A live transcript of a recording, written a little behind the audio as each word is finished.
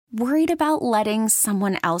Worried about letting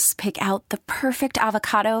someone else pick out the perfect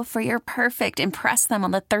avocado for your perfect impress them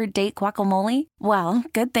on the third date guacamole? Well,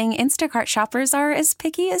 good thing Instacart shoppers are as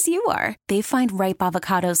picky as you are. They find ripe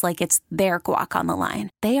avocados like it's their guac on the line.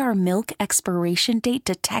 They are milk expiration date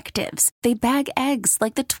detectives. They bag eggs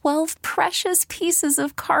like the 12 precious pieces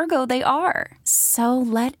of cargo they are. So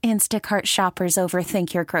let Instacart shoppers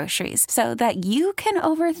overthink your groceries so that you can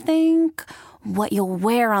overthink what you'll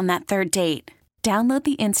wear on that third date. Download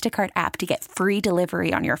the Instacart app to get free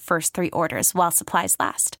delivery on your first 3 orders while supplies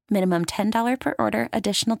last. Minimum $10 per order.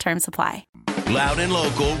 Additional terms apply. Loud and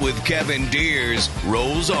Local with Kevin Deers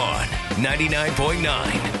rolls on 99.9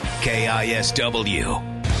 KISW.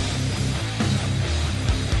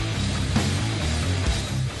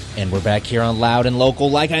 And we're back here on Loud and Local.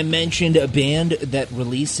 Like I mentioned, a band that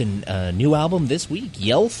released a new album this week,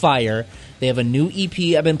 Yellfire. They have a new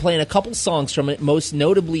EP. I've been playing a couple songs from it, most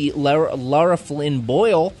notably Lara Flynn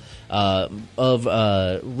Boyle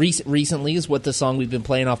recently is what the song we've been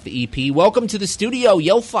playing off the EP. Welcome to the studio,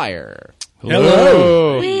 Yellfire.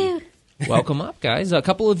 Hello. Welcome up, guys. A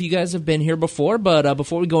couple of you guys have been here before, but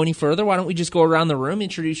before we go any further, why don't we just go around the room,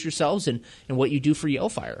 introduce yourselves, and what you do for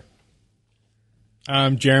Yellfire.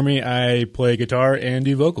 I'm Jeremy. I play guitar and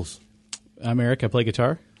do vocals. I'm Eric. I play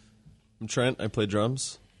guitar. I'm Trent. I play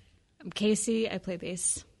drums. I'm Casey. I play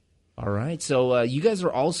bass. All right. So you guys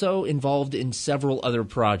are also involved in several other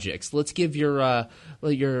projects. Let's give your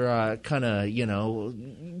kind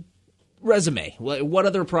of, resume. What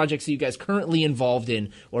other projects are you guys currently involved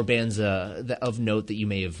in, or bands of note that you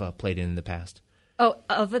may have played in the past? Oh,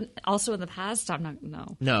 also in the past? I'm not,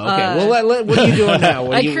 no. No, okay. What are you doing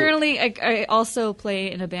now? I also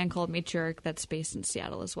play in a band called Matriarch that's based in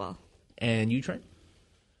Seattle as well. And you, Trent?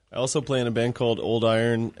 I also play in a band called Old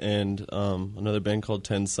Iron and another band called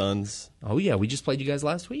Ten Sons. Oh, yeah. We just played you guys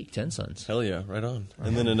last week, Ten Sons. Hell yeah, right on.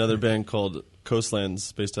 And then another band called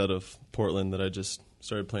Coastlands based out of Portland that I just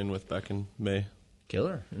started playing with back in May.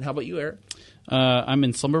 Killer. And how about you, Eric? I'm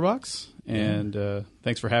in Slumberbox, and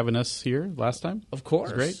thanks for having us here last time. Of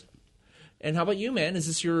course. It was great. And how about you, man? Is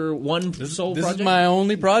this your one sole project? This is my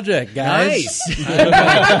only project, guys.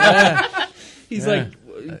 Nice. He's like,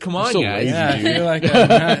 come on, guys. Yeah, I feel like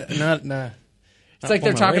I'm not. It's like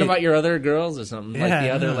they're talking about your other girls or something, like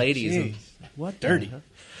the other ladies. Geez. What? Dirty.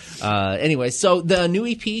 Anyway, so the new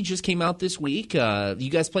EP just came out this week. You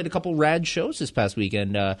guys played a couple rad shows this past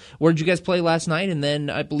weekend. Where did you guys play last night? And then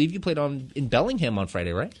I believe you played in Bellingham on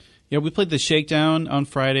Friday, right? Yeah, we played the Shakedown on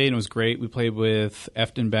Friday, and it was great. We played with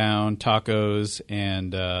Efton Bound, Tacos,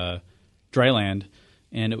 and Dryland,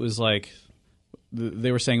 and it was like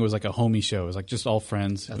they were saying it was like a homie show. It was like just all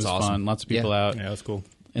friends. That's it was awesome. fun. Lots of people out. Yeah, that's cool.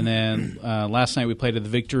 And then last night we played at the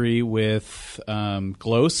Victory with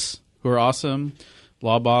Gloss, who are awesome,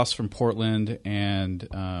 Law Boss from Portland, and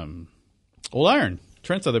Old Iron,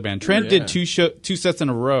 Trent's other band. Trent did two sets in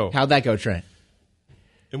a row. How'd that go, Trent?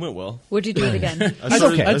 It went well. Would you do it again? I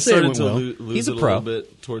started, okay. I started to He's lose a it a pro. little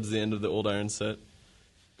bit towards the end of the Old Iron set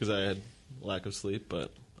because I had lack of sleep,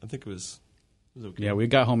 but I think it was okay. Yeah, we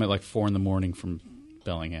got home at like 4 a.m. from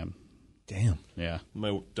Bellingham. Damn. Yeah.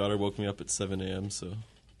 My daughter woke me up at 7 a.m., so...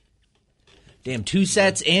 Damn, 2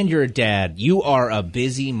 sets and you're a dad. You are a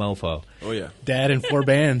busy mofo. Oh, yeah. Dad in 4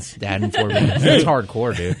 bands. Dad in 4 bands. That's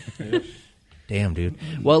hardcore, dude. Yep. Damn, dude.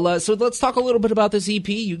 Well, so let's talk a little bit about this EP.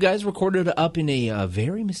 You guys recorded it up in a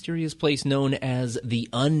very mysterious place known as The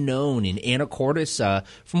Unknown in Anacortes.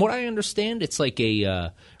 From what I understand, it's like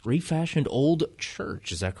a refashioned old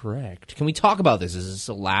church. Is that correct? Can we talk about this? Is this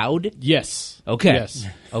allowed? Yes. Okay. Yes.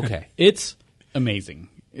 Okay. It's amazing.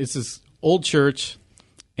 It's this old church,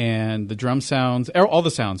 and the drum sounds, all the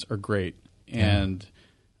sounds are great. And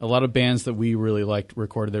a lot of bands that we really liked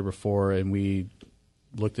recorded there before, and we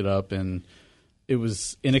looked it up, and it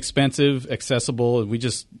was inexpensive, accessible, and we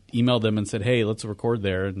just emailed them and said, hey, let's record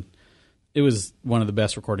there. And it was one of the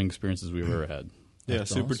best recording experiences we've ever had. Yeah,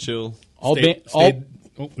 That's super awesome. chill.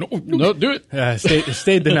 No, do it.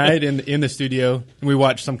 Stayed the night in the studio, and we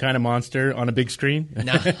watched some kind of monster on a big screen.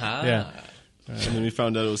 Yeah. And then we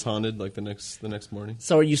found out it was haunted like the next morning.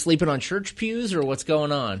 So are you sleeping on church pews, or what's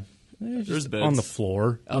going on? There's beds. On the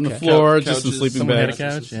floor. On the floor, just in Couches. sleeping Someone had a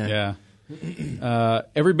bags. couch? Yeah.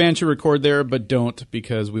 Every band should record there, but don't,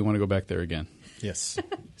 because we want to go back there again. Yes.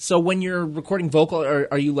 So when you're recording vocal,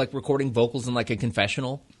 are you like recording vocals in like a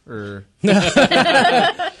confessional, or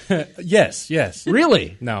Yes.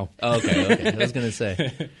 really? No. Okay. I was gonna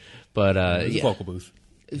say, but yeah. Vocal booth.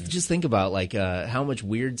 Just think about like how much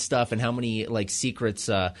weird stuff and how many like secrets,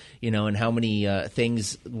 and how many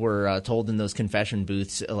things were told in those confession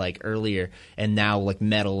booths like earlier, and now like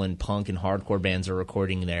metal and punk and hardcore bands are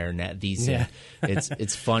recording there. And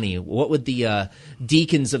it's funny. What would the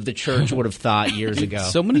deacons of the church would have thought years ago?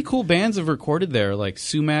 So many cool bands have recorded there, like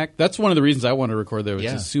Sumac. That's one of the reasons I wanted to record there.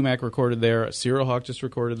 Was Sumac recorded there. Serial Hawk just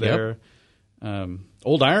recorded there.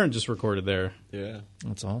 Old Iron just recorded there. Yeah.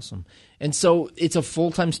 That's awesome. And so it's a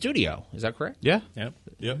full-time studio. Is that correct? Yeah. Yep.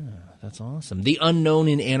 Yeah, that's awesome. The Unknown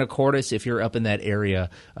in Anacortes, if you're up in that area,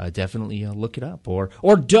 definitely look it up. Or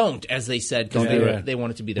don't, as they said, because they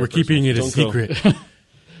want it to be their We're keeping it a secret.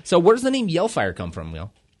 So where does the name Yellfire come from,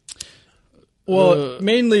 Will? Well,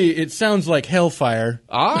 mainly it sounds like Hellfire.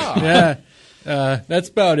 Ah. Yeah. That's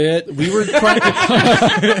about it. We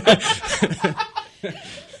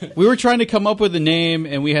were trying to come up with a name,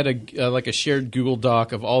 and we had a shared Google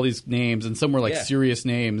Doc of all these names, and some were like serious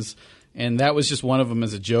names, and that was just one of them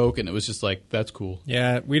as a joke, and it was just like, that's cool.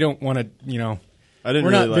 Yeah, we don't want to, I didn't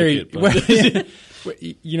we're really not very, like it. But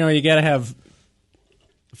you got to have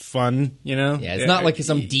fun, Yeah, it's not like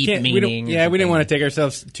some deep meaning. We didn't want to take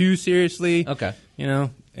ourselves too seriously. Okay.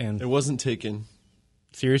 And it wasn't taken.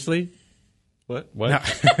 Seriously? What? No.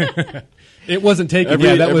 It wasn't taken.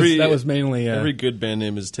 That was mainly every good band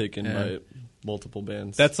name is taken by multiple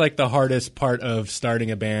bands. That's like the hardest part of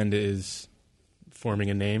starting a band is forming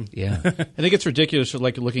a name. Yeah. I think it's ridiculous,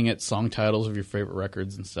 like looking at song titles of your favorite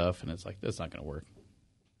records and stuff, and it's like, that's not going to work.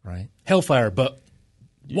 Right. Hellfire, but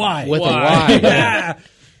why? With why? a Y. Yeah.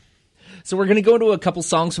 So we're going to go into a couple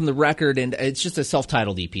songs from the record, and it's just a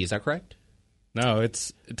self-titled EP. Is that correct? No,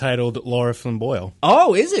 it's titled Laura Flamboyle.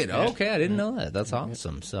 Oh, is it? Yeah. Okay, I didn't know that. That's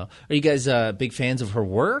awesome. So, are you guys big fans of her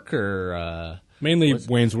work, or mainly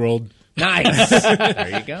Wayne's World? Nice.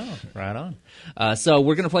 There you go. Right on. So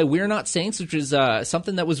we're going to play "We're Not Saints," which is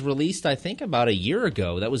something that was released, I think, about a year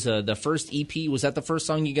ago. That was the first EP. Was that the first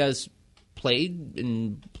song you guys played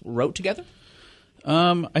and wrote together?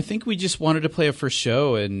 I think we just wanted to play a first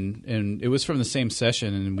show, and it was from the same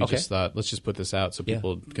session, and we just thought, let's just put this out so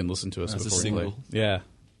people can listen to us before we play. Yeah.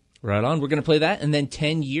 Right on. We're going to play that, and then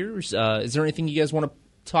 10 years. Is there anything you guys want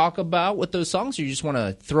to talk about with those songs, or you just want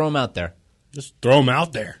to throw them out there? Just throw them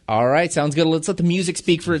out there. All right, sounds good. Let's let the music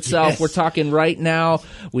speak for itself. Yes. We're talking right now.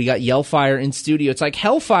 We got Yellfire in studio. It's like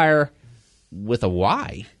Hellfire with a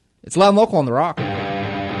Y. It's Loud and Local on The Rock.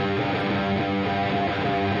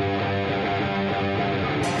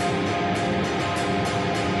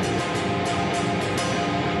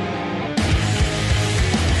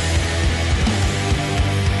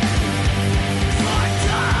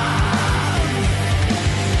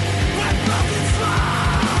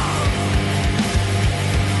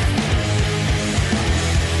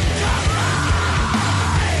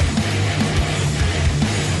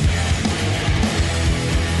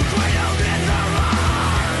 Cradled in the rock.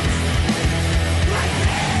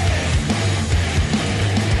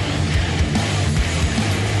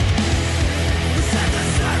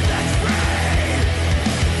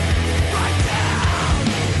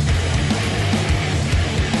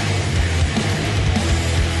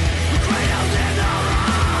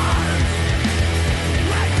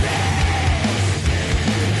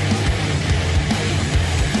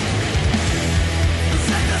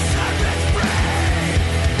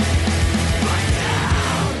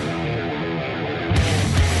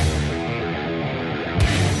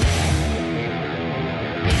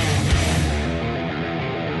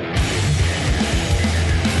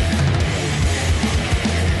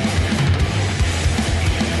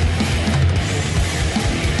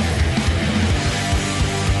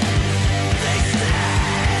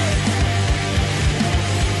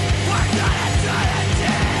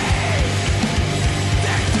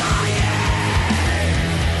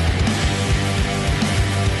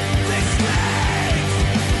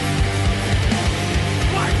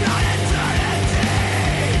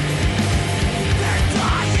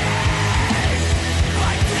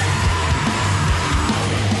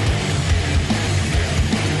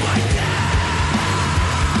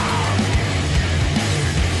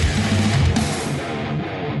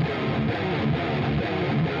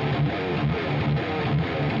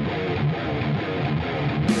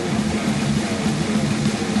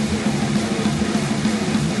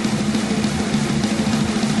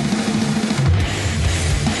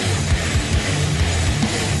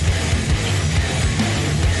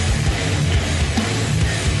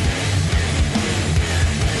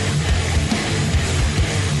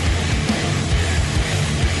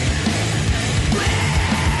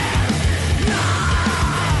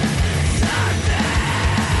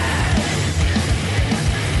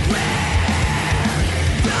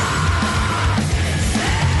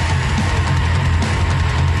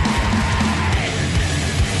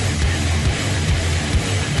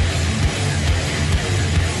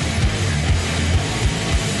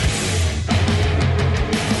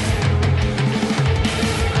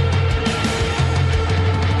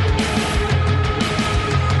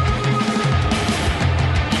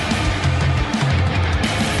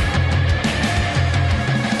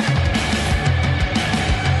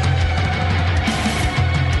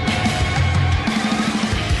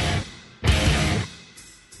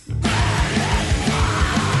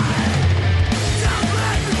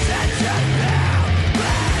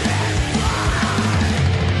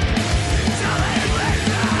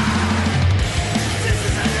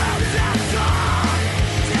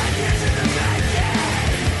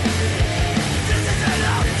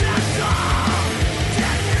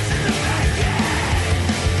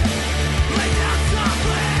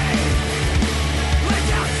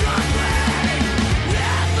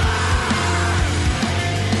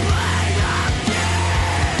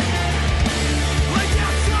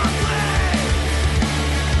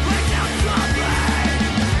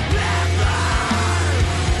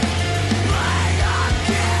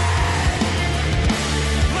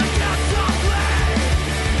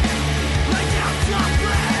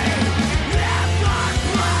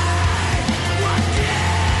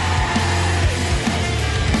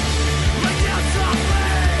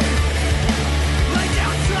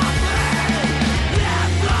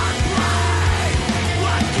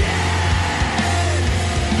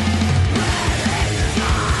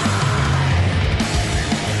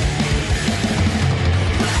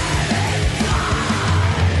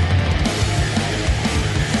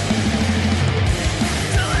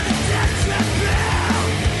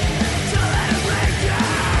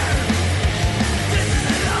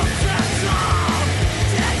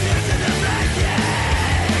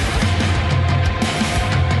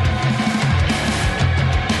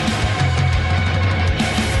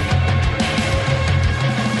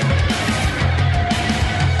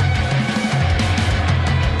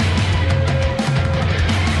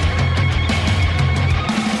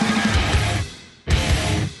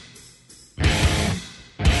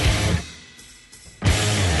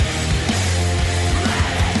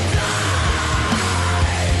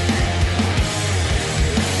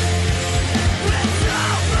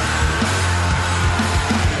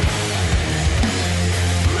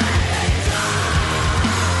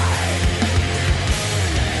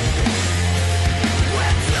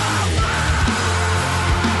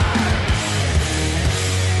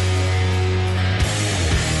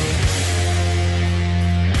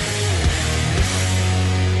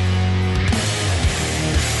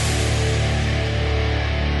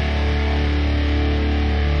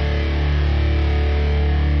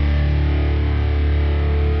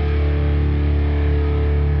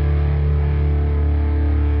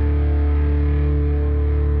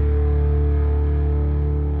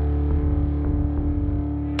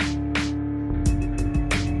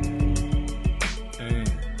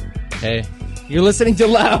 Hey, you're listening to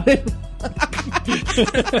Loud.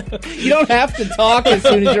 You don't have to talk as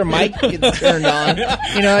soon as your mic gets turned on.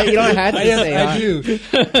 You know, you don't have to say hi. I do.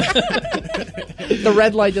 The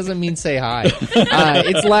red light doesn't mean say hi.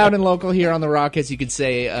 It's Loud and Local here on the Rock. As you could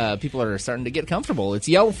say, people are starting to get comfortable. It's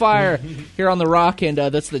Yellfire here on the Rock, and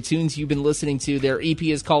that's the tunes you've been listening to. Their EP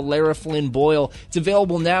is called Lara Flynn Boyle. It's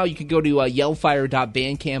available now. You can go to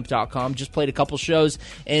yellfire.bandcamp.com. Just played a couple shows,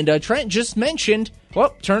 and Trent just mentioned...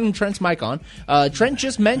 Well, turn Trent's mic on. Trent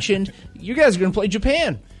just mentioned you guys are going to play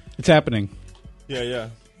Japan. It's happening. Yeah.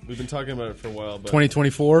 We've been talking about it for a while, but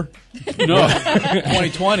 2024? No,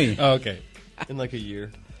 2020. Oh, okay. in like a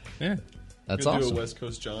year. Yeah. That's We'll do awesome. a West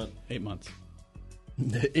Coast jaunt. 8 months.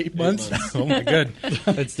 8 months? Oh, my God.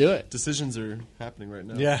 Let's do it. Decisions are happening right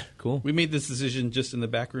now. Yeah. Cool. We made this decision just in the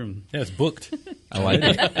back room. Yeah, it's booked. I like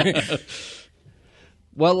it.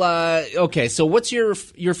 Well, okay. So, what's your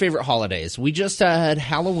favorite holidays? We just had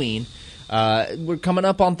Halloween. We're coming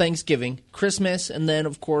up on Thanksgiving, Christmas, and then,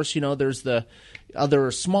 of course, there's the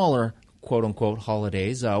other smaller "quote unquote"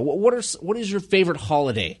 holidays. What is your favorite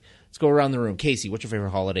holiday? Let's go around the room. Casey, what's your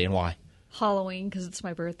favorite holiday and why? Halloween, because it's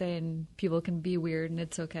my birthday and people can be weird and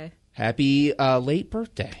it's okay. Happy late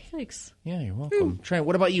birthday. Thanks. Yeah, you're welcome. Trent,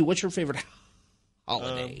 what about you? What's your favorite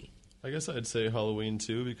holiday? I guess I'd say Halloween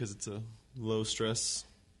too because it's a low stress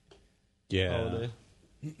holiday.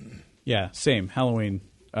 Yeah, same. Halloween.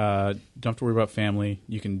 Don't have to worry about family.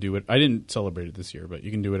 You can do it. I didn't celebrate it this year, but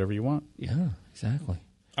you can do whatever you want. Yeah, exactly.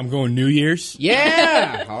 I'm going New Year's.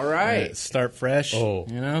 Yeah. All right. Start fresh. Oh.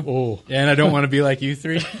 Oh. And I don't want to be like you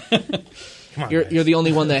three. Come on, You're the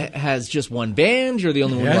only one that has just one band. You're the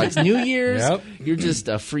only one who likes New Year's. Yep. You're just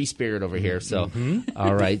a free spirit over here. So,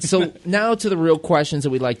 all right. So now to the real questions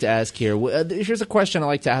that we'd like to ask here. Here's a question I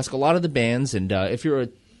like to ask a lot of the bands, and if you're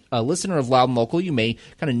a listener of Loud and Local, you may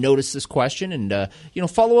kind of notice this question and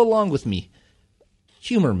follow along with me.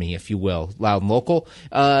 Humor me, if you will, Loud and Local.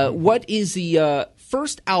 What is the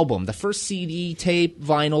first album, the first CD, tape,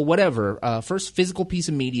 vinyl, whatever, first physical piece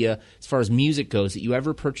of media as far as music goes that you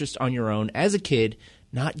ever purchased on your own as a kid,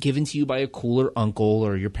 not given to you by a cooler uncle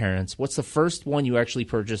or your parents? What's the first one you actually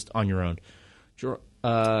purchased on your own? It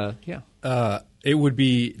would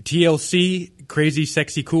be TLC, Crazy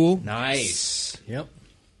Sexy Cool. Nice. Yep.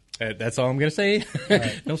 That's all I'm going to say.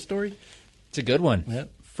 No story. It's a good one. Yep.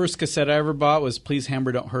 First cassette I ever bought was Please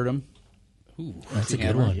Hammer Don't Hurt 'Em. Ooh, That's a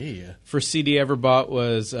good one. Yeah. First CD I ever bought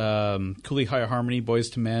was Cooley High Harmony,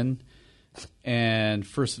 Boys to Men. And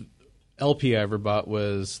first LP I ever bought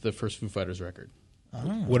was the first Foo Fighters record.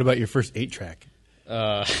 What about your first 8-track?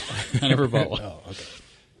 I never bought one. Oh, okay.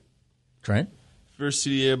 Trent? First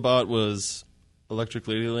CD I bought was Electric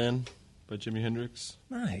Ladyland by Jimi Hendrix.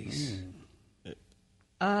 Nice.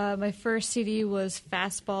 My first CD was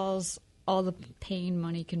Fastball's All the Pain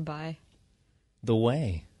Money Can Buy. The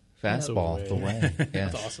Way. Fastball. The Way. Yeah.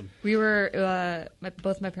 That's awesome. We were,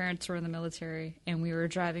 both my parents were in the military, and we were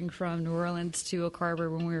driving from New Orleans to Oak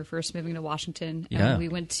Harbor when we were first moving to Washington. Yeah. And we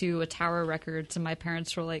went to a Tower Records, and my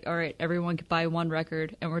parents were like, all right, everyone could buy one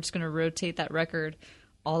record, and we're just going to rotate that record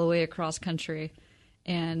all the way across country.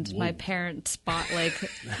 And my parents bought,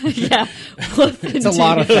 It's a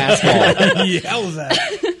lot of fastball. Yeah, what was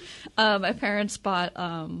that? my parents bought,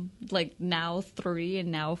 Now 3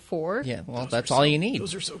 and Now 4. Yeah, well, that's all you need.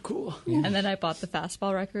 Those are so cool. And then I bought the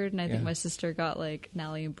Fastball record, and I think my sister got,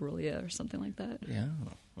 Nally and Brulia or something like that. Yeah.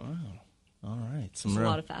 Wow. All right. It's a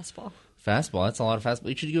lot of Fastball. Fastball. That's a lot of fastball.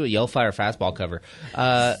 You should do a Yellfire fastball cover.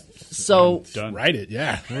 So Done. Write it,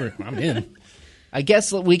 yeah. I'm in. I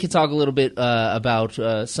guess we could talk a little bit about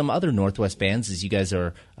some other Northwest bands, as you guys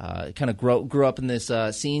are kind of grew up in this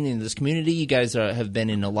scene, in this community. You guys have been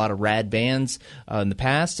in a lot of rad bands in the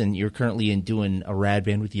past, and you're currently doing a rad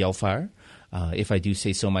band with Yellfire, if I do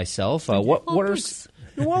say so myself. What are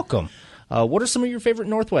you're welcome. What are some of your favorite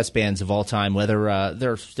Northwest bands of all time, whether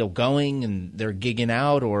they're still going and they're gigging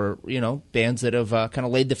out, or bands that have kind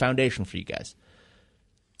of laid the foundation for you guys?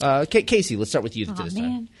 Casey, let's start with you this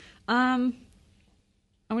time. I'm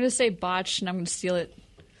going to say Botch, and I'm going to steal it.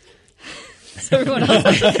 So everyone else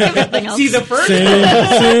has to say everything else. See the first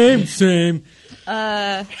Same.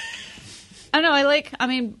 I don't know.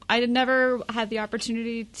 I never had the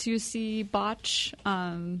opportunity to see Botch,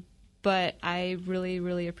 but I really,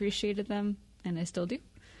 really appreciated them, and I still do.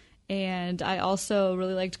 And I also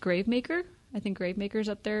really liked Gravemaker. I think Gravemaker's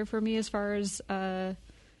up there for me as far as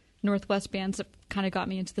Northwest bands that kind of got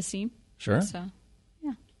me into the scene. Sure. So,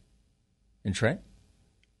 yeah. And Trent?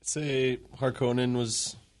 Say Harkonnen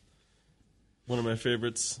was one of my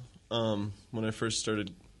favorites when I first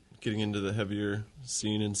started getting into the heavier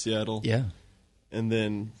scene in Seattle. Yeah. And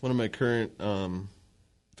then one of my current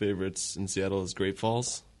favorites in Seattle is Great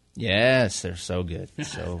Falls. Yes, they're so good.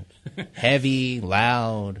 So heavy,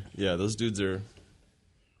 loud. Yeah, those dudes are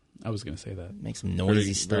I was going to say that. Make some noisy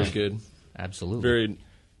very, stuff. very good. Absolutely. Very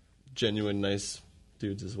genuine, nice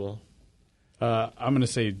dudes as well. I'm going to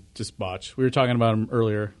say just Botch. We were talking about them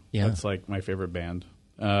earlier. Yeah. That's like my favorite band.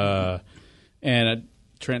 And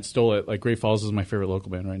Trent stole it. Like Great Falls is my favorite local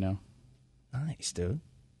band right now. Nice, dude.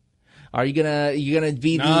 Are you gonna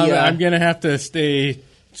be the? I'm gonna have to stay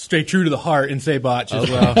true to the heart and say Botch as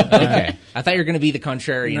well. Okay, I thought you were gonna be the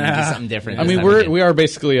contrarian and do something different. I mean, we are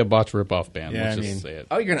basically a Botch ripoff band. Yeah, Let's just say it.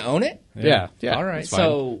 Oh, you're gonna own it? Yeah. All right. it's fine.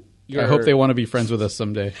 So I hope they want to be friends with us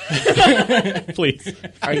someday. Please.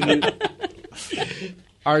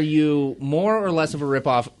 Are you more or less of a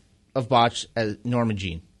ripoff of Botch as Norma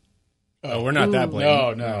Jean? Oh, we're not that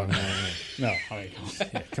blatant. No. I mean,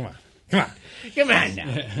 yeah, come on. Come on now,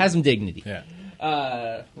 have some dignity. Yeah.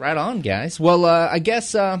 Right on, guys. Well, I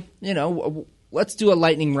guess let's do a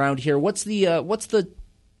lightning round here. What's the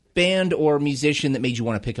band or musician that made you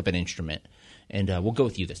want to pick up an instrument? And we'll go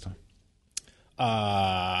with you this time.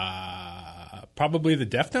 Probably the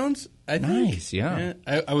Deftones, I think. Nice, yeah.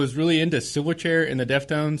 I was really into Silverchair and the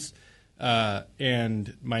Deftones,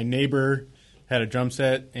 and my neighbor had a drum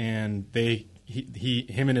set, and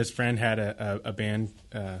him and his friend had a band,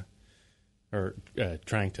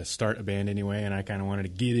 trying to start a band anyway, and I kind of wanted to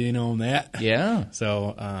get in on that. Yeah.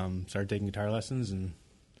 So started taking guitar lessons and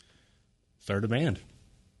started a band.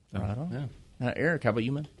 So, Right on. Yeah. Eric, how about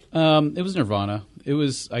you, man? It was Nirvana. It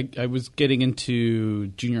was I was getting into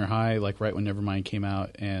junior high, like right when Nevermind came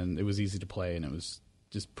out, and it was easy to play, and it was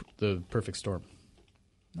just the perfect storm.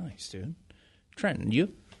 Nice, dude. Trent, and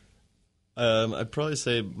you? I'd probably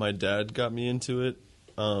say my dad got me into it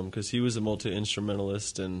because he was a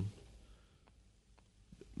multi-instrumentalist, and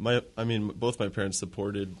both my parents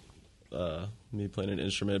supported me playing an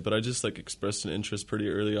instrument, but I just expressed an interest pretty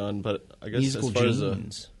early on. But I guess Musical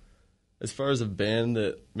genes. As far as a band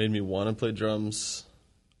that made me want to play drums,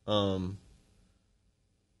 I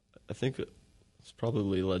think it's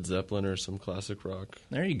probably Led Zeppelin or some classic rock.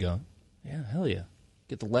 There you go. Yeah, hell yeah.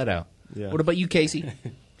 Get the lead out. Yeah. What about you, Casey?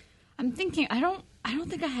 I'm thinking. I don't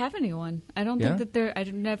think I have anyone. I don't Yeah? think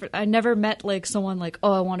that I never met someone like,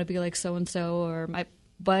 oh, I want to be like so and so, or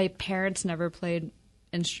my parents never played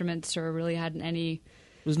instruments or really had any.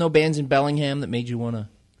 There's no bands in Bellingham that made you want to.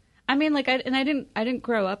 I mean, I didn't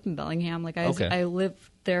grow up in Bellingham. Okay. I lived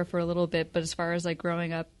there for a little bit, but as far as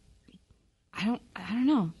growing up, I don't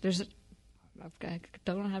know. I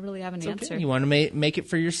don't really have an answer. You want to make it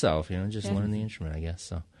for yourself, just learn the instrument, I guess.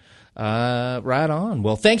 So, right on.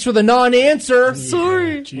 Well, thanks for the non-answer.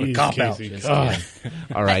 Sorry. Jeez, cop out.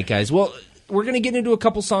 All right, guys. Well, we're going to get into a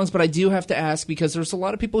couple songs, but I do have to ask because there's a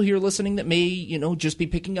lot of people here listening that may, just be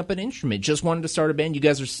picking up an instrument, just wanted to start a band. You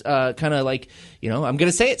guys are kind of like, I'm going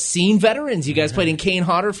to say it, scene veterans. You guys played in Kane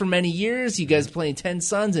Hodder for many years. You guys played in 10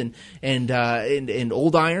 Sons and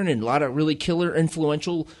Old Iron and a lot of really killer,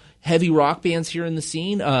 influential, heavy rock bands here in the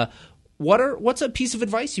scene. What's a piece of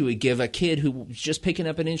advice you would give a kid who's just picking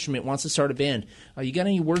up an instrument, wants to start a band? You got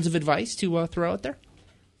any words of advice to throw out there?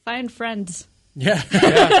 Find friends. Yeah.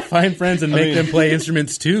 Find friends and make them play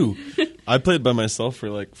instruments too. I played by myself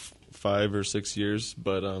for 5 or 6 years,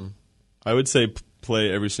 but I would say play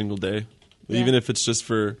every single day. Yeah. Even if it's just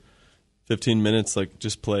for 15 minutes,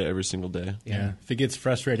 just play every single day. Yeah. If it gets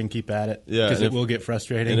frustrating, keep at it. Yeah, Because and it will get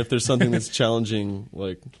frustrating. And if there's something that's challenging,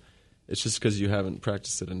 it's just because you haven't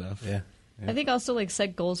practiced it enough. Yeah. I think also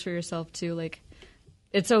set goals for yourself too.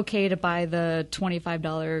 It's okay to buy the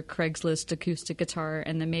 $25 Craigslist acoustic guitar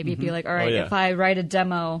and then maybe be like, all right, if I write a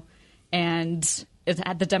demo and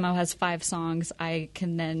the demo has 5 songs, I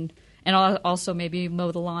can then, and I'll also maybe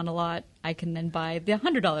mow the lawn a lot, I can then buy the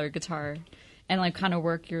 $100 guitar and kind of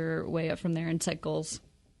work your way up from there and set goals.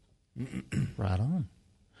 Right on.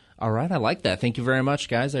 All right, I like that. Thank you very much,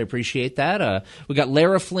 guys. I appreciate that. We got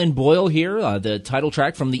Lara Flynn Boyle here, the title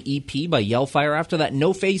track from the EP by Yellfire. After that,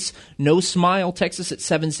 No Face, No Smile. Text us at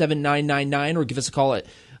 77999 or give us a call at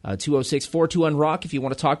 206-421-ROCK if you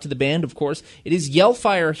want to talk to the band, of course. It is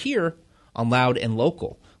Yellfire here on Loud and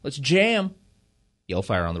Local. Let's jam.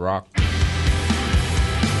 Yellfire on the Rock.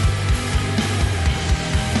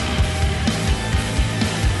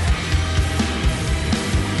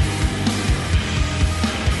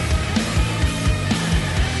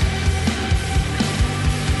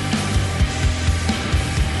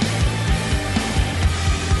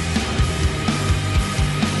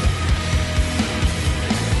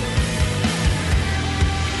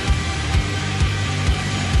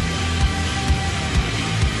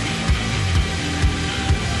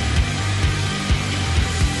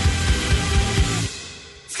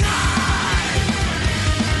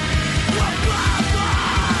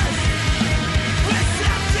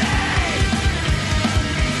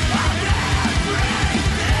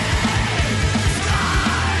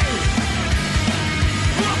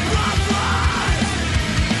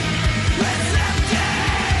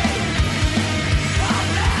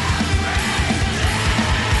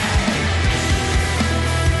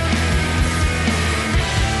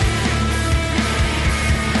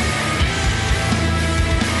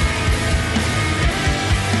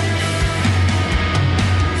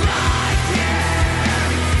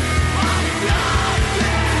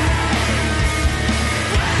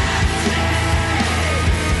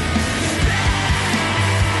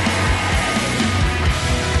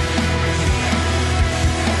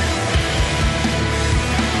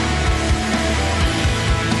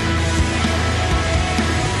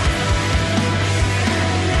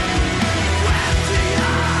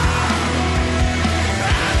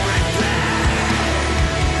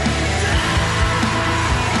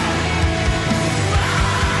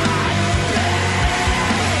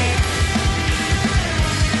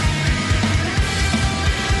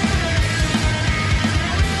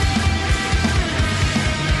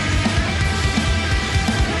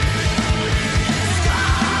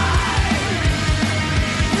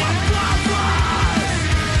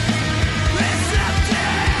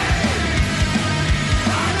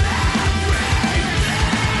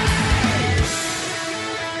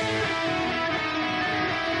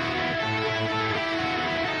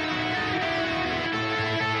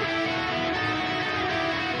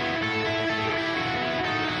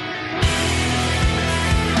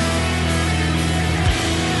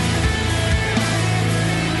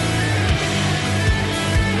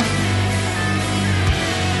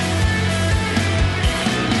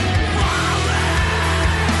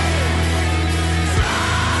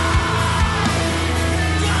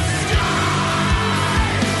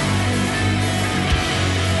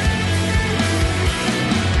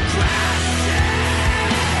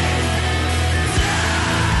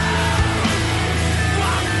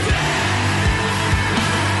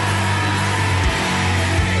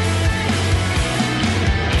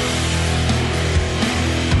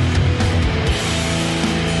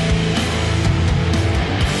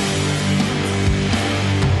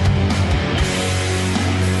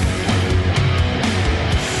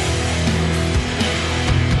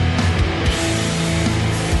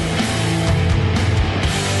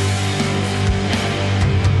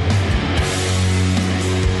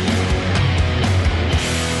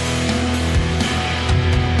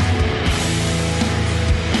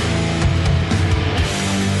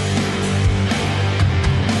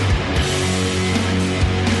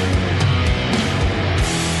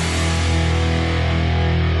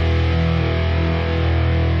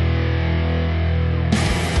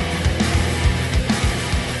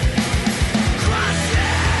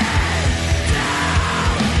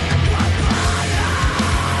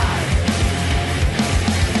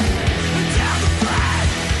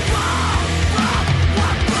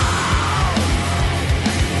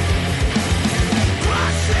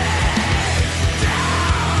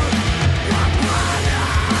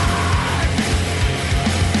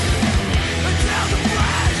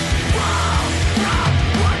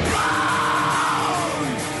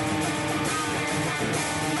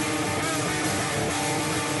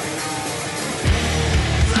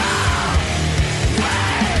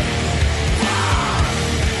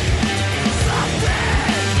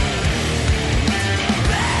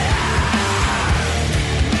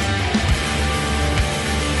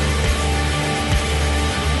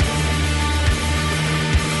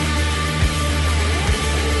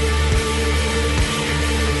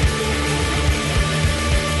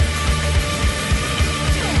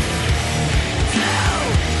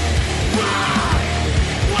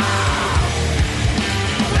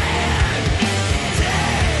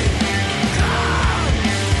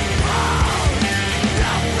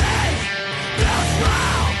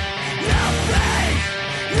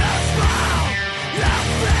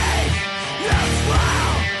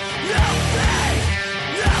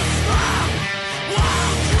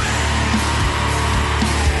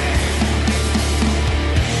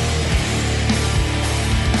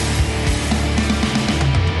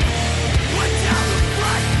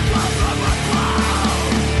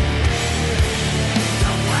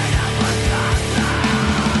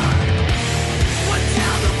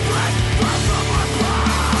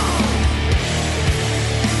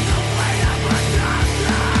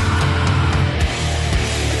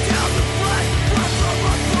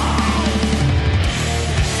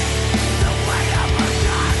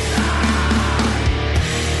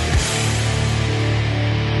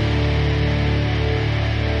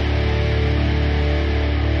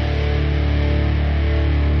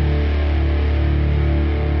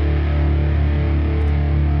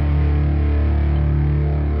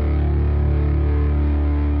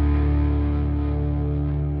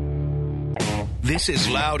 This is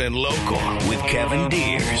Loud and Local with Kevin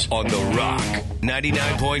Deers on The Rock,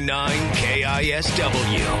 99.9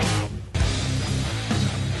 KISW.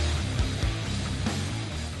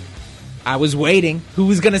 I was waiting. Who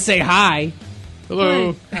was going to say hi?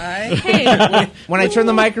 Hello. Hey, When I turn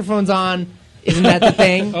the microphones on, isn't that the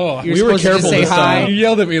thing? Oh, You're we were supposed to just careful say this hi. time. You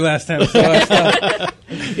yelled at me last time. So I stopped.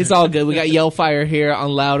 It's all good. We got Yellfire here on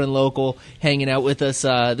Loud and Local hanging out with us.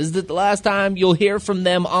 This is the last time you'll hear from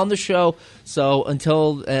them on the show. So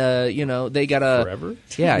until they gotta Forever?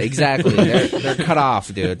 Yeah, exactly. They're cut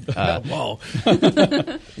off, dude. Whoa.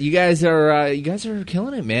 You guys are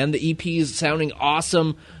killing it, man. The EP is sounding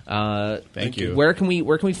awesome. Thank you. Where can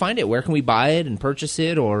we find it? Where can we buy it and purchase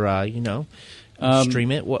it, or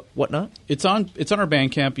stream it? Whatnot? It's on our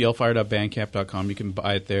Bandcamp, yellfire.bandcamp.com. You can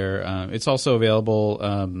buy it there. It's also available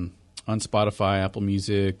on Spotify, Apple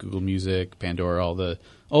Music, Google Music, Pandora, all the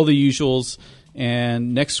usuals.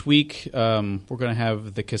 And next week we're going to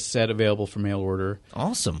have the cassette available for mail order.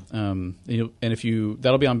 Awesome. And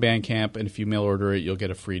that'll be on Bandcamp, and if you mail order it, you'll get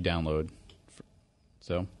a free download.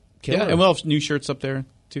 So Killer. and we'll have new shirts up there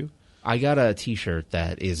too. I got a T-shirt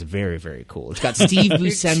that is very, very cool. It's got Steve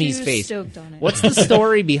Buscemi's too face. stoked on it. What's the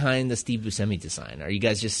story behind the Steve Buscemi design? Are you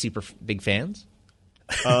guys just super big fans?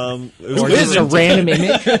 It Or just a random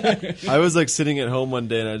image? I was like sitting at home one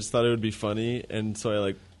day and I just thought it would be funny, and so I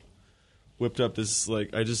like whipped up this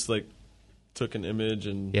I just took an image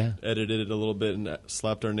and edited it a little bit and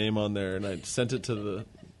slapped our name on there, and I sent it to the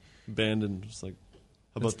band and was like,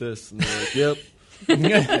 "How about this?" And they're like, "Yep."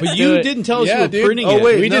 But you didn't tell us you were dude. printing Oh, it.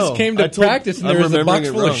 wait. We no. just came to I told- practice, and I'm there was a box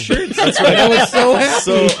remembering it full of wrong. shirts. That's right. I was so happy.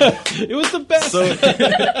 So It was the best. So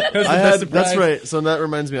I had surprise. that's right. So that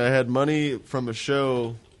reminds me, I had money from a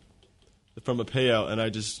show, from a payout, and I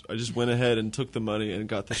just went ahead and took the money and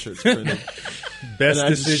got the shirts printed. Best and I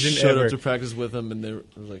just decision showed ever. up to practice with them, and I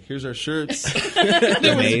was like, "Here's our shirts."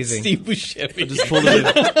 Amazing. Steve Buscemi. I just pulled it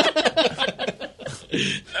in.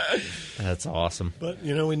 That's awesome. But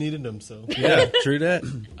we needed them, so Yeah, true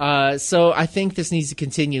that. So I think this needs to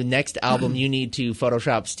continue. Next album, you need to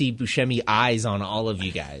Photoshop Steve Buscemi eyes on all of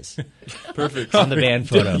you guys perfect. on the band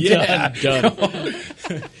photo. Yeah,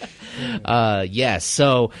 Done. Yes.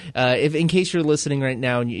 So, if in case you're listening right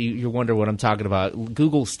now and you wonder what I'm talking about,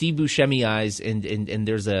 Google Steve Buscemi eyes, and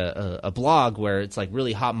there's a blog where it's like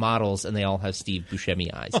really hot models, and they all have Steve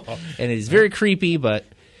Buscemi eyes, and it is very creepy, but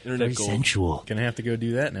Internet very gold. sensual. Gonna have to go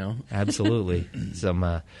do that now. Absolutely, some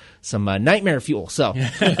nightmare fuel. So,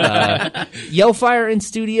 Yellfire in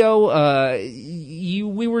studio.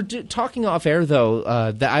 We were talking off air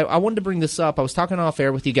though. That I wanted to bring this up. I was talking off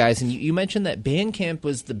air with you guys, and you mentioned that Bandcamp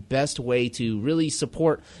was the best way to really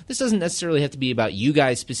support. This doesn't necessarily have to be about you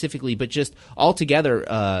guys specifically, but just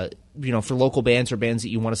altogether. For local bands or bands that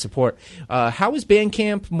you want to support. How is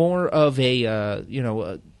Bandcamp more of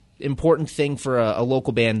a important thing for a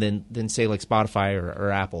local band than say like Spotify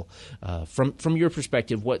or Apple? From your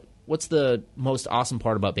perspective, what's the most awesome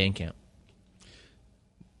part about Bandcamp?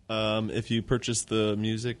 If you purchase the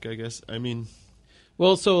music, I guess. I mean,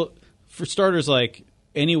 Well, so for starters, like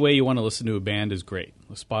any way you want to listen to a band is great,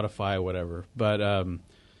 Spotify, whatever. But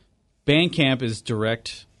Bandcamp is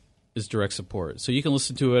direct support, so you can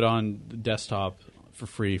listen to it on the desktop for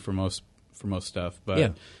free for most stuff.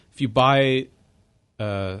 But if you buy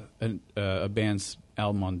a band's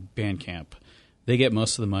album on Bandcamp, they get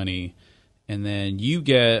most of the money, and then you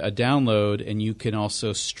get a download, and you can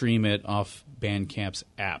also stream it off Bandcamp's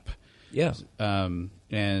app. Yeah.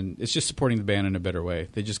 And it's just supporting the band in a better way.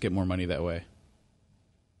 They just get more money that way.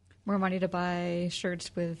 more money to buy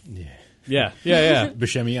shirts with. Yeah.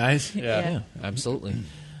 Buscemi eyes. Yeah. Absolutely.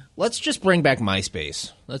 Let's just bring back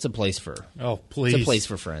MySpace. That's a place for. Oh, please. It's a place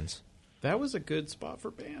for friends. That was a good spot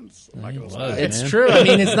for bands. It's true. I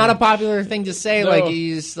mean, it's not a popular thing to say. No.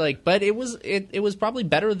 But it was probably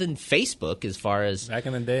better than Facebook as far as Back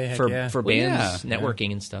in the day, heck for yeah. for bands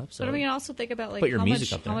networking and stuff. So But I mean, also think about Put like your how music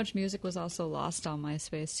up much there. how much music was also lost on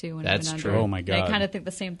MySpace too. When That's it went true. under. Oh, my And I God. kind of think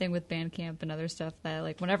the same thing with Bandcamp and other stuff. That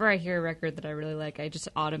like whenever I hear a record that I really like, I just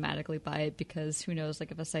automatically buy it because who knows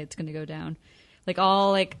like if a site's going to go down. Like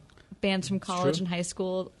all like bands from college and high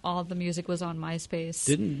school, all the music was on MySpace.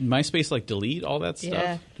 Didn't MySpace like delete all that stuff?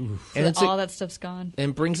 Yeah, And and it's all that stuff's gone.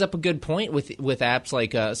 and brings up a good point with apps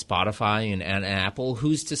like Spotify and Apple.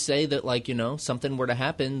 Who's to say that something were to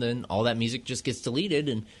happen, then all that music just gets deleted,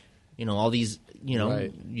 and all these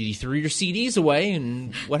Right. you threw your CDs away,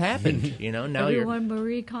 and what happened? Now Everyone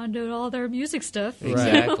Marie Kondoed all their music stuff. you're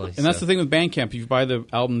exactly. And that's the thing with Bandcamp. If you buy the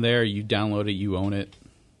album there, you download it, you own it.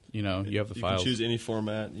 You have the you files. can choose any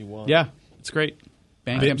format you want. Yeah, it's great.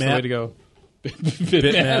 Bandcamp's the Bitmap. way to go.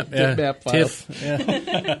 bitmap files. TIFF.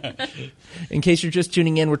 Yeah. In case you're just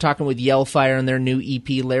tuning in, we're talking with Yellfire and their new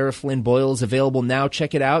EP, Lara Flynn Boyle, is available now.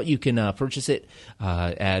 Check it out. You can purchase it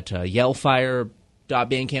at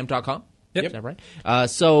yellfire.bandcamp.com. Yep. Is that right?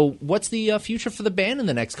 So what's the future for the band in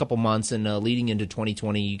the next couple months and leading into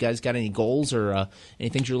 2020? You guys got any goals or any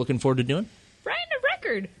things you're looking forward to doing? Writing a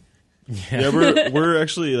record. Yeah, we're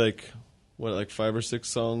actually like 5 or 6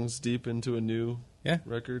 songs deep into a new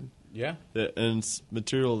record. Yeah. And it's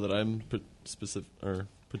material that I'm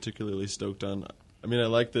particularly stoked on. I mean, I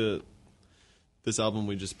like this album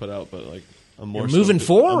we just put out, but like I'm more moving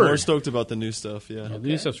forward. I'm more stoked about the new stuff. Yeah, The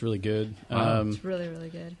new stuff's really good. It's really, really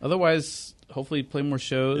good. Otherwise, hopefully play more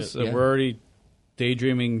shows. Yeah. We're already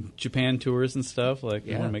daydreaming Japan tours and stuff. Like,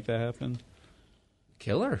 we want to make that happen.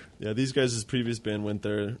 Killer. Yeah, these guys' previous band went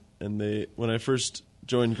there, and when I first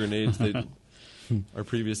joined Grenades, our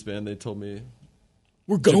previous band, they told me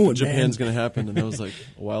we're going. Japan's going to happen, and that was like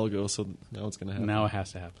a while ago. So now it's going to happen. Now it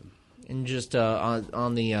has to happen. And just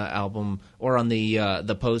on the album or on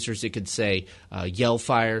the posters, it could say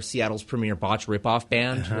Yellfire, Seattle's premier botch ripoff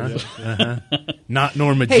band. Not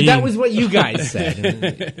Norma Hey, Jean. that was what you guys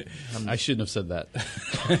said. I shouldn't have said that.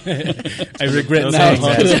 I regret That's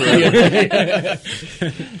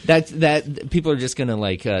saying That's that. People are just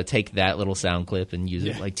gonna take that little sound clip and use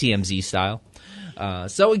it like TMZ style.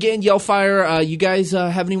 So again, Yellfire, you guys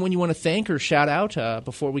have anyone you want to thank or shout out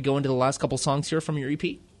before we go into the last couple songs here from your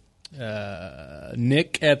EP?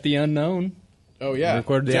 Nick at the Unknown. Oh, yeah.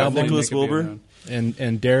 Recorded the album. Nicholas Wilbur.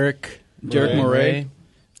 And Derek Moray.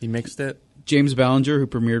 He mixed it. James Ballinger, who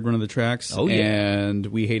premiered one of the tracks. Oh, yeah. And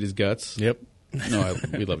We Hate His Guts. Yep. No,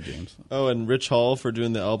 we love James. Oh, and Rich Hall for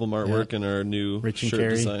doing the album artwork and our new Rich and shirt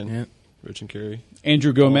Carey. design. Yeah. Rich and Carey.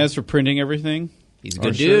 Andrew Gomez for printing everything. He's a Our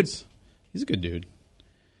good dude. shirts. He's a good dude.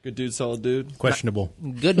 Good dude, solid dude. Questionable.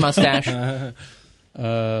 Good mustache.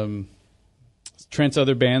 Trent's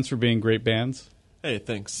other bands for being great bands. Hey,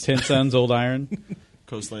 thanks. Ten Sons, Old Iron.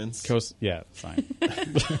 Coastlands. Yeah, fine.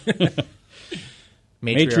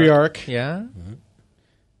 Matriarch. Yeah.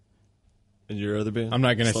 And your other band? I'm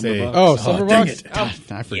not going to say. Slumberbox? Oh, dang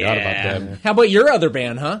Silverbox. Oh, I forgot about them. How about your other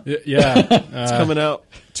band, huh? Yeah. It's coming out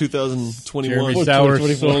 2021. Jeremy Sauer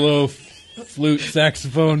solo flute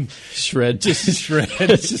saxophone Shred. just shred.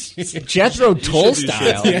 Jethro Tull should do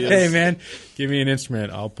style. shit. Hey man, give me an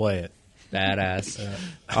instrument, I'll play it. Badass.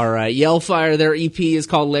 All right. Yellfire, their EP is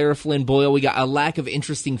called Lara Flynn Boyle. We got a lack of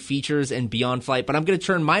interesting features and Beyond Flight, but I'm going to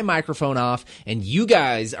turn my microphone off, and you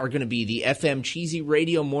guys are going to be the FM Cheesy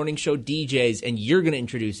Radio Morning Show DJs, and you're going to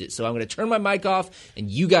introduce it. So I'm going to turn my mic off, and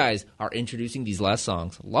you guys are introducing these last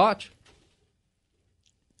songs. Lodge.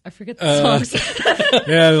 I forget the songs.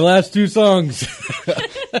 Yeah, the last 2 songs.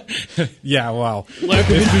 Yeah, wow. Lack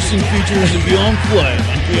of interesting features and Beyond Flight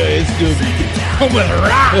on PISW.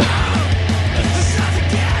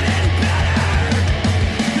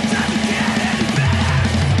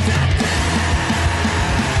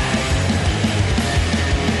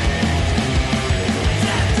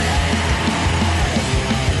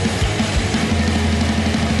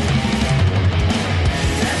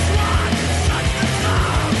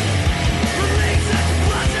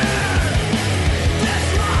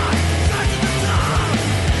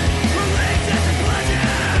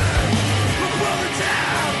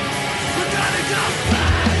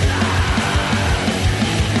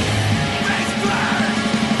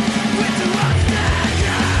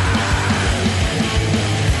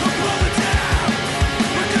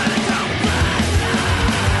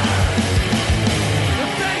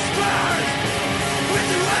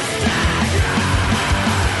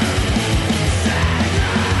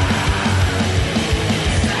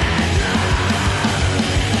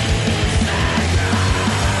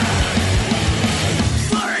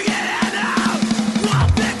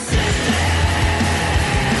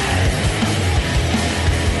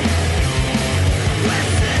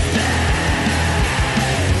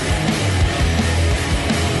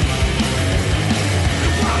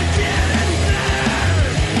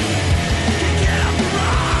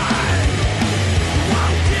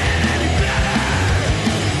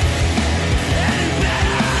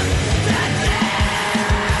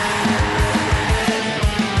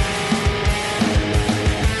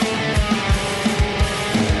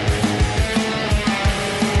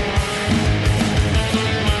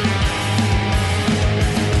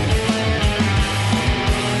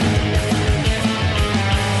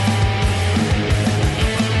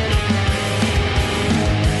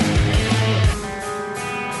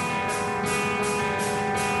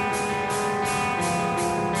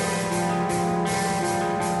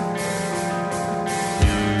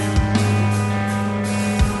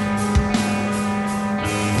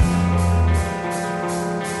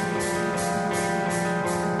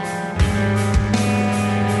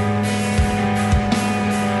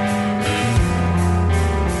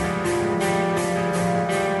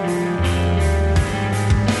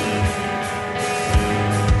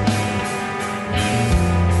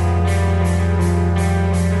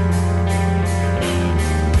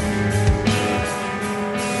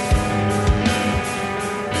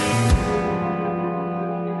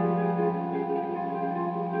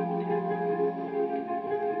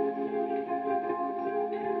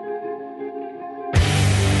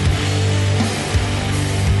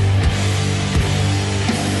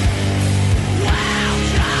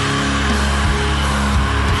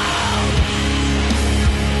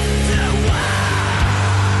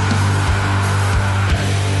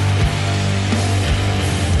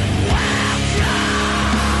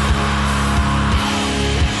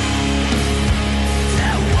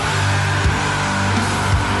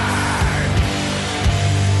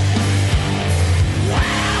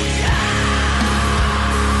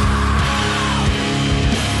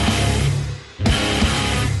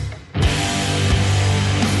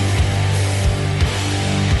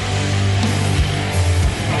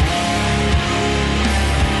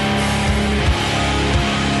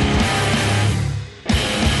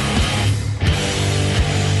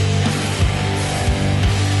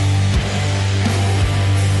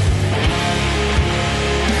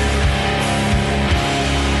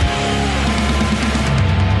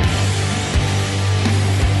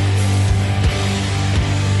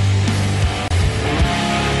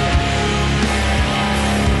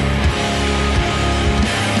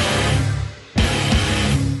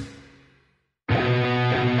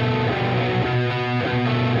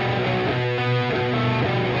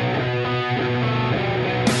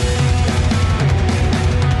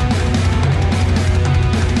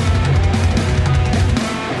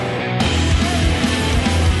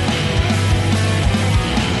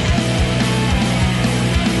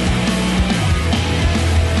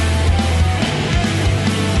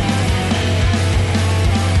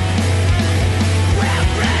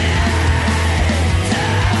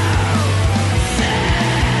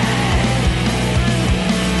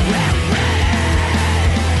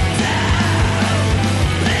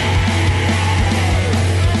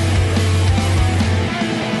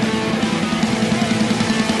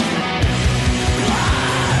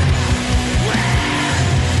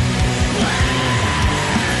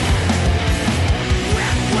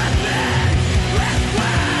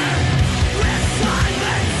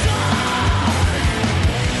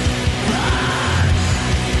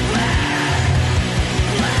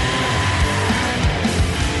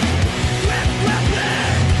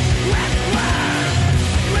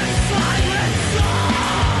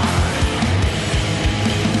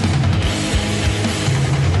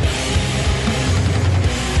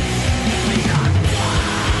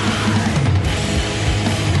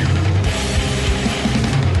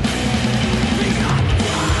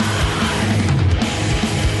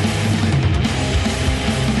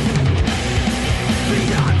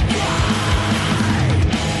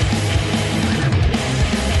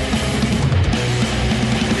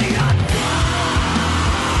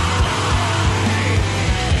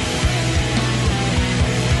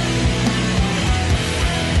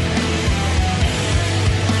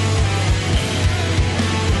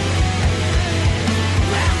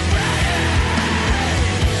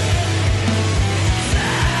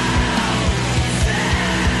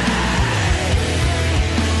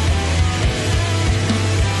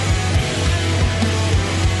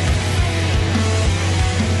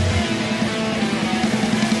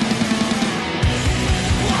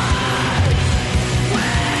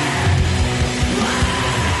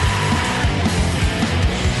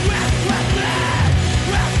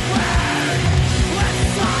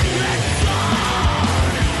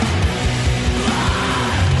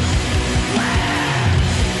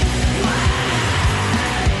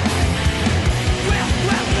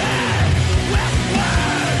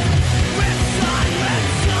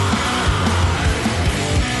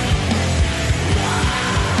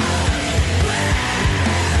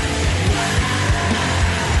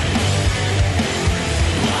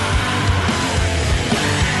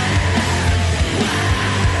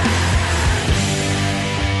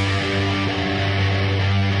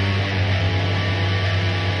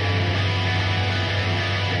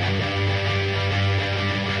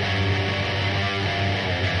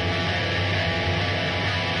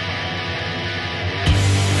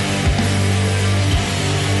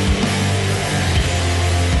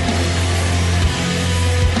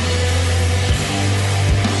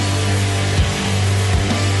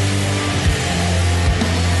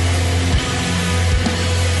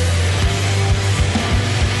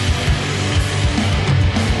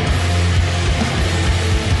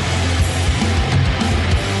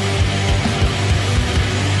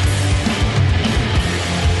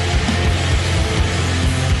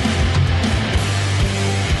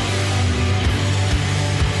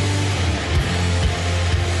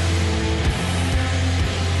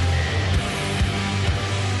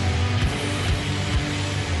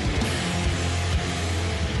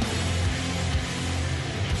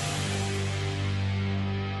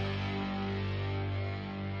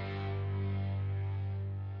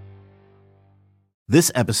 This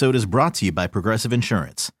episode is brought to you by Progressive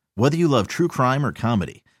Insurance. Whether you love true crime or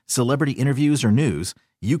comedy, celebrity interviews or news,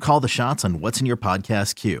 you call the shots on what's in your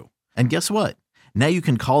podcast queue. And guess what? Now you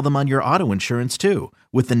can call them on your auto insurance too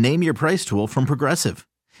with the Name Your Price tool from Progressive.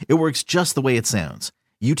 It works just the way it sounds.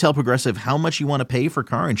 You tell Progressive how much you want to pay for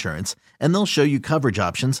car insurance, and they'll show you coverage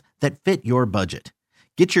options that fit your budget.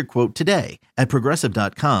 Get your quote today at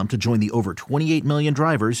Progressive.com to join the over 28 million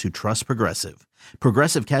drivers who trust Progressive.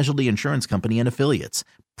 Progressive Casualty Insurance Company and Affiliates.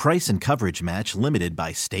 Price and coverage match limited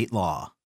by state law.